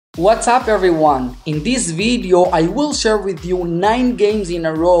What's up everyone? In this video I will share with you 9 games in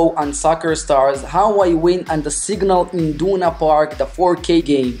a row on Soccer Stars, how I win on the Signal in Duna Park, the 4K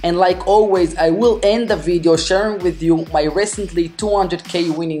game. And like always, I will end the video sharing with you my recently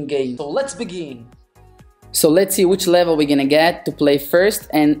 200K winning game. So let's begin. So let's see which level we're gonna get to play first,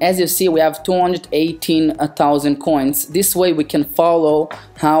 and as you see we have 218,000 coins. This way we can follow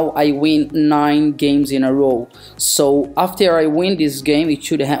how I win 9 games in a row. So after I win this game I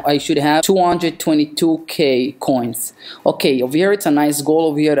should have 222k coins. Okay, over here it's a nice goal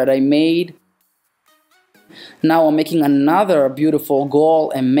over here that I made. Now I'm making another beautiful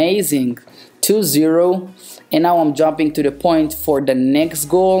goal, amazing, 2-0. And now I'm jumping to the point for the next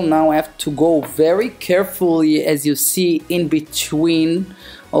goal. Now I have to go very carefully, as you see in between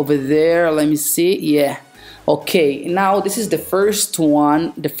over there. Let me see. Yeah. Okay, now this is the first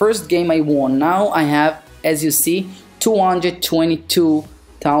one, the first game I won. Now I have, as you see,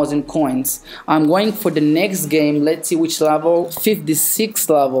 222,000 coins. I'm going for the next game. Let's see which level. 56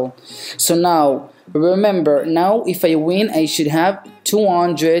 level. So now remember, now if I win I should have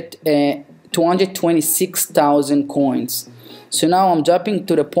 226,000 coins. So now I'm jumping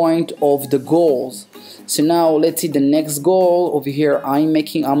to the point of the goals. So now let's see the next goal over here. I'm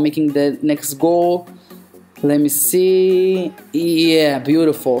making the next goal. Let me see. Yeah,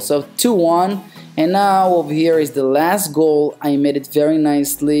 beautiful. So 2-1. And now over here is the last goal. I made it very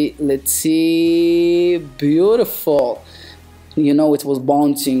nicely. Let's see. Beautiful. You know, it was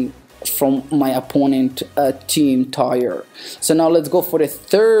bouncing from my opponent team tire. So now let's go for the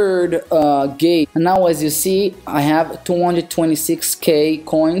third game. And now as you see I have 226k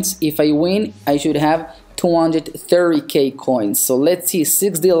coins. If I win I should have 230k coins. So let's see,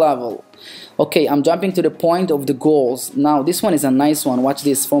 60 level. Okay, I'm jumping to the point of the goals. Now this one is a nice one. Watch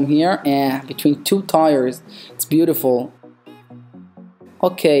this from here, between 2 tires. It's beautiful.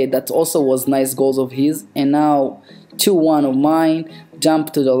 Okay, that also was nice goals of his. And now 2-1 of mine.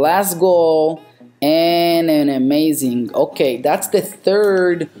 Jump to the last goal, and an amazing. Okay, that's the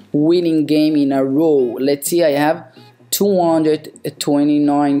third winning game in a row. Let's see, I have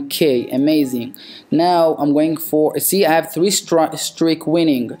 229k. Amazing. Now I'm going for, see, I have 3 streak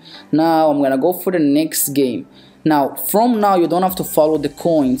winning. Now I'm gonna go for the next game. Now from now you don't have to follow the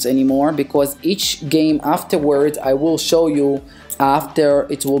coins anymore, because each game afterwards I will show you, after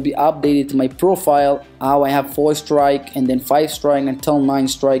it will be updated to my profile, how I have 4 strike and then 5 strike until 9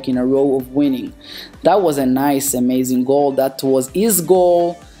 strike in a row of winning. That was a nice, amazing goal. That was his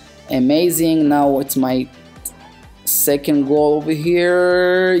goal. Amazing. Now it's my second goal over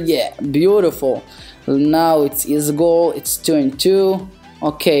here. Yeah, beautiful. Now it's his goal. It's 2-2.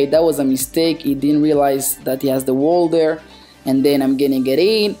 Okay, that was a mistake. He didn't realize that he has the wall there. And then I'm getting it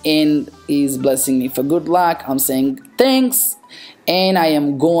in, and he's blessing me for good luck. I'm saying thanks. And I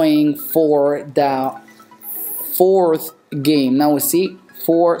am going for the 4th game. Now we see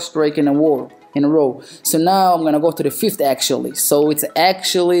 4 strike in a row. So now I'm gonna go to the 5th actually. So it's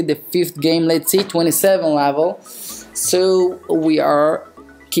actually the 5th game. Let's see, 27 level. So we are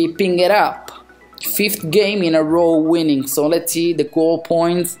keeping it up. 5th game in a row winning. So let's see the goal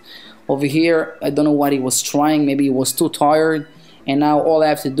points over here. I don't know what he was trying. Maybe he was too tired. And now all I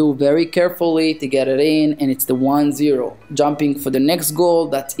have to do very carefully to get it in, and it's the 1-0. Jumping for the next goal.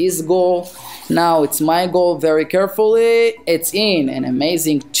 That's his goal. Now it's my goal. Very carefully. It's in. An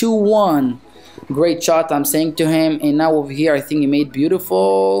amazing 2-1. Great shot, I'm saying to him. And now over here I think he made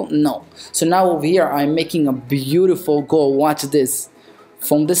beautiful. No. So now over here I'm making a beautiful goal. Watch this.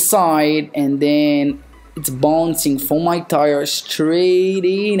 From the side, and then it's bouncing from my tire straight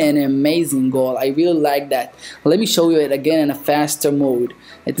in. An amazing goal. I really like that. Let me show you it again in a faster mode.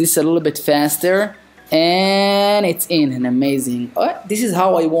 At least a little bit faster. And it's in. An amazing. This is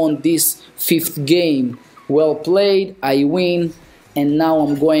how I won this 5th game. Well played. I win. And now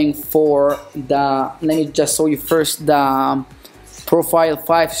I'm going for the, let me just show you first the profile.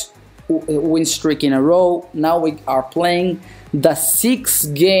 5 win streak in a row. Now we are playing the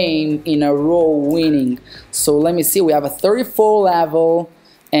 6th game in a row winning. So let me see, we have a 34 level,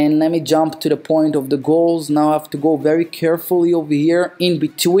 and let me jump to the point of the goals. Now I have to go very carefully over here in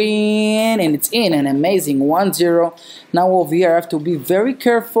between, and it's in. An amazing 1-0. Now over here I have to be very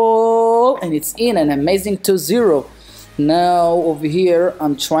careful, and it's in. An amazing 2-0. Now over here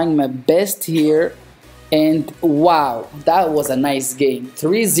I'm trying my best here, and wow, that was a nice game.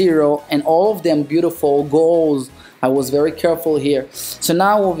 3-0, and all of them beautiful goals. I was very careful here. So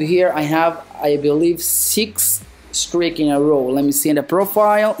now over here I have, I believe, 6 streak in a row. Let me see in the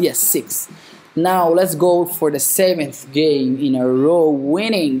profile. Yes, 6. Now let's go for the 7th game in a row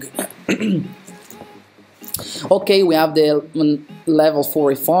winning. Okay, we have the level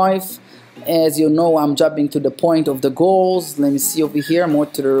 45. As you know, I'm jumping to the point of the goals. Let me see over here, more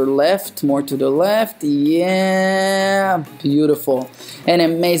to the left, more to the left. Yeah, beautiful. An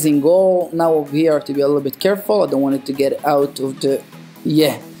amazing goal. Now over here I have to be a little bit careful. I don't want it to get out of the...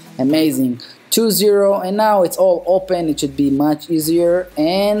 Yeah, amazing. 2-0, and now it's all open. It should be much easier,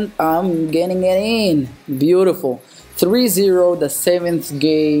 and I'm getting it in. Beautiful. 3-0, the 7th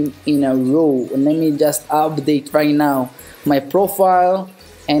game in a row. And let me just update right now my profile.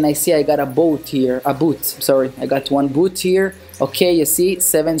 And I see I got a boot here, sorry, I got one boot here. Okay, you see,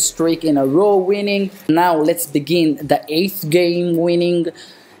 7 streak in a row winning. Now let's begin the 8th game winning,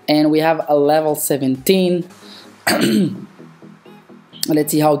 and we have a level 17.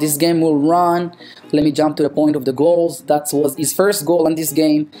 Let's see how this game will run. Let me jump to the point of the goals. That was his first goal in this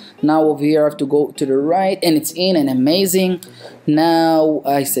game. Now over here I have to go to the right, and it's in, and amazing. Now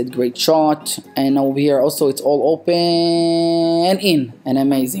I said great shot, and over here also it's all open and in, and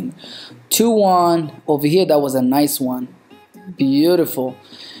amazing. 2-1 over here. That was a nice one. Beautiful.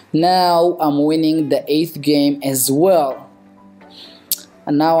 Now I'm winning the 8th game as well.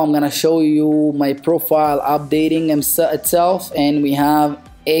 And now I'm gonna show you my profile updating itself, and we have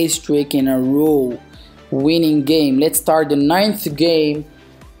 8 streak in a row winning game. Let's start the 9th game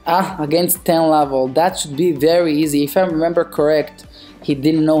against 10 level. That should be very easy. If I remember correct, he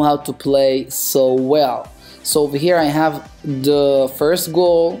didn't know how to play so well. So over here I have the first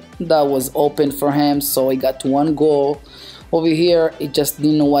goal that was open for him, so he got 1 goal. Over here he just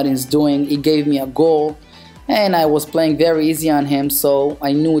didn't know what he's doing. He gave me a goal, and I was playing very easy on him, so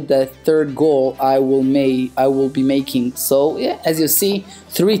I knew the 3rd goal I will be making. So yeah, as you see,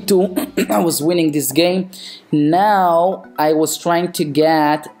 3-2. I was winning this game. Now I was trying to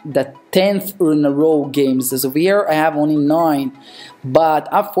get the 10th in a row games. So over here I have only 9, but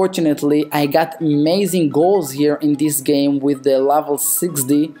unfortunately I got amazing goals here in this game with the level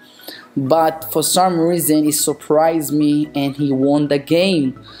 60. But for some reason he surprised me and he won the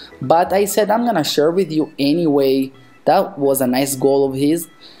game. But I said I'm gonna share with you anyway. That was a nice goal of his,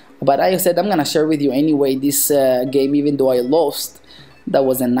 but I said I'm gonna share with you anyway this game, even though I lost. That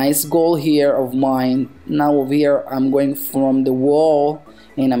was a nice goal here of mine. Now over here I'm going from the wall,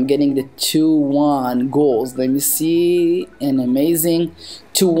 and I'm getting the 2-1 goals. Let me see, an amazing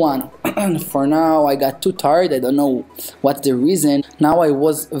 2-1. For now I got too tired. I don't know what's the reason. Now I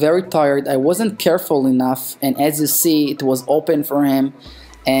was very tired. I wasn't careful enough, and as you see it was open for him,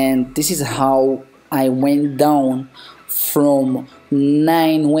 and this is how I went down from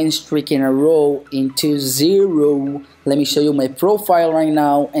 9 win streak in a row into 0. Let me show you my profile right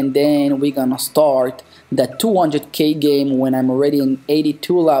now, and then we're gonna start the 200K game when I'm already in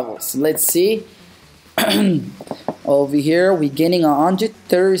 82 levels. Let's see. Over here we're getting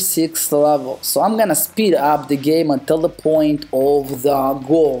 136 level, so I'm gonna speed up the game until the point of the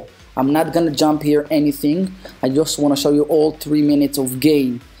goal. I'm not gonna jump here anything. I just want to show you all 3 minutes of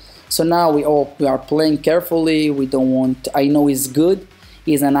game. So now we are playing carefully. We don't want... I know he's good.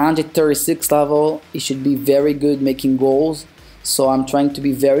 He's an 136 level. He should be very good making goals. So I'm trying to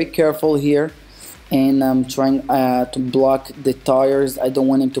be very careful here, and I'm trying to block the tires. I don't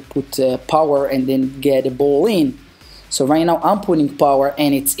want him to put power and then get a ball in. So right now I'm putting power,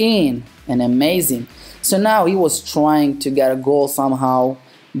 and it's in, and amazing. So now he was trying to get a goal somehow,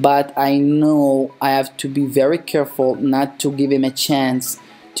 but I know I have to be very careful not to give him a chance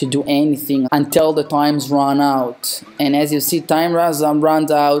to do anything until the times run out. And as you see, time runs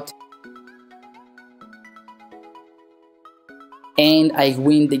out, and I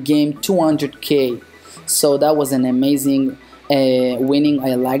win the game 200K. So that was an amazing winning.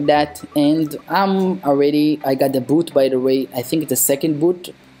 I like that, and I got the boot, by the way. I think it's the 2nd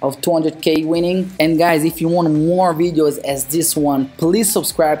boot of 200K winning. And guys, if you want more videos as this one, please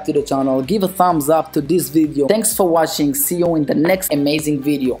subscribe to the channel, give a thumbs up to this video. Thanks for watching. See you in the next amazing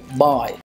video. Bye.